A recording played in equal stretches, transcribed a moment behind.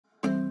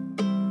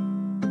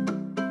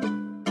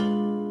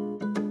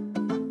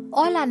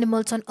All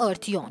animals on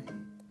Earth yawn,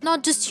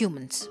 not just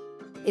humans.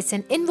 It's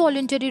an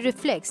involuntary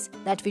reflex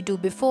that we do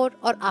before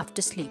or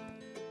after sleep.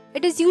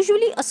 It is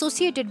usually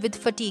associated with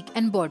fatigue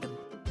and boredom.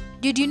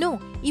 Did you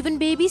know even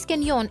babies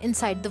can yawn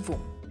inside the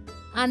womb?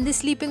 And they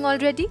sleeping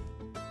already?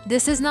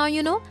 This is Now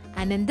You Know,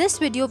 and in this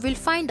video we'll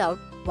find out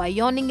why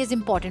yawning is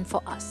important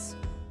for us.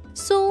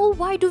 So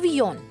why do we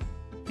yawn?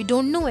 We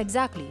don't know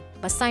exactly,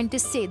 but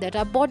scientists say that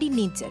our body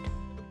needs it.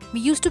 We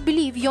used to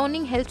believe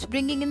yawning helps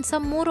bringing in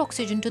some more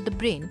oxygen to the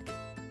brain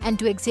and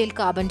to exhale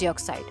carbon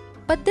dioxide,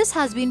 but this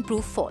has been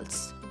proved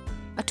false.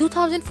 A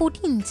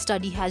 2014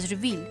 study has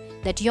revealed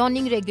that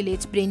yawning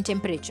regulates brain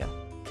temperature.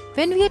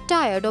 When we are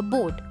tired or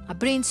bored, our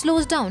brain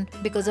slows down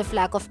because of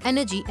lack of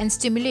energy and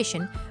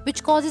stimulation,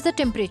 which causes a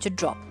temperature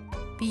drop.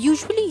 We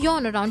usually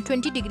yawn around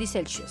 20 degrees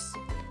Celsius,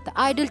 the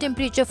ideal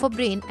temperature for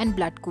brain and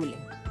blood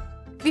cooling.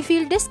 We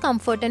feel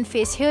discomfort and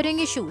face hearing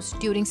issues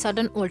during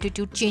sudden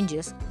altitude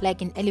changes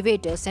like in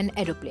elevators and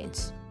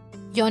aeroplanes.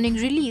 Yawning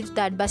relieves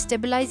that by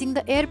stabilizing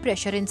the air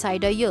pressure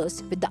inside our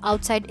ears with the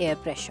outside air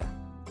pressure.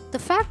 The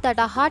fact that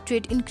our heart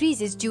rate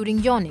increases during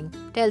yawning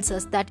tells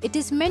us that it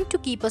is meant to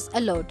keep us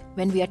alert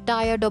when we are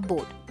tired or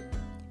bored.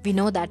 We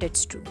know that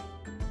it's true.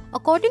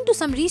 According to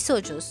some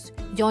researchers,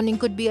 yawning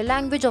could be a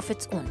language of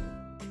its own.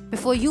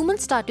 Before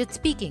humans started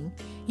speaking,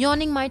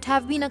 yawning might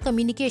have been a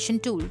communication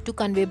tool to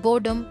convey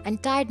boredom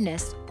and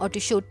tiredness or to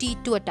show teeth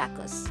to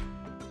attackers.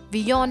 We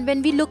yawn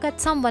when we look at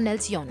someone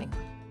else yawning.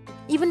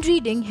 Even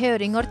reading,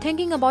 hearing, or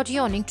thinking about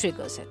yawning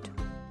triggers it.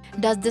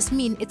 Does this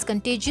mean it's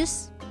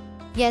contagious?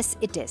 Yes,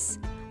 it is,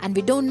 and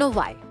we don't know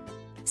why.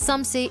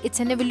 Some say it's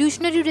an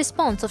evolutionary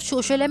response of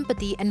social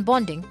empathy and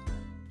bonding,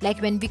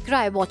 like when we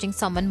cry watching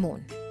someone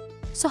moan.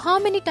 So how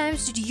many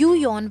times did you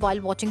yawn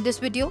while watching this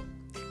video?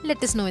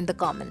 Let us know in the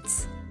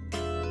comments.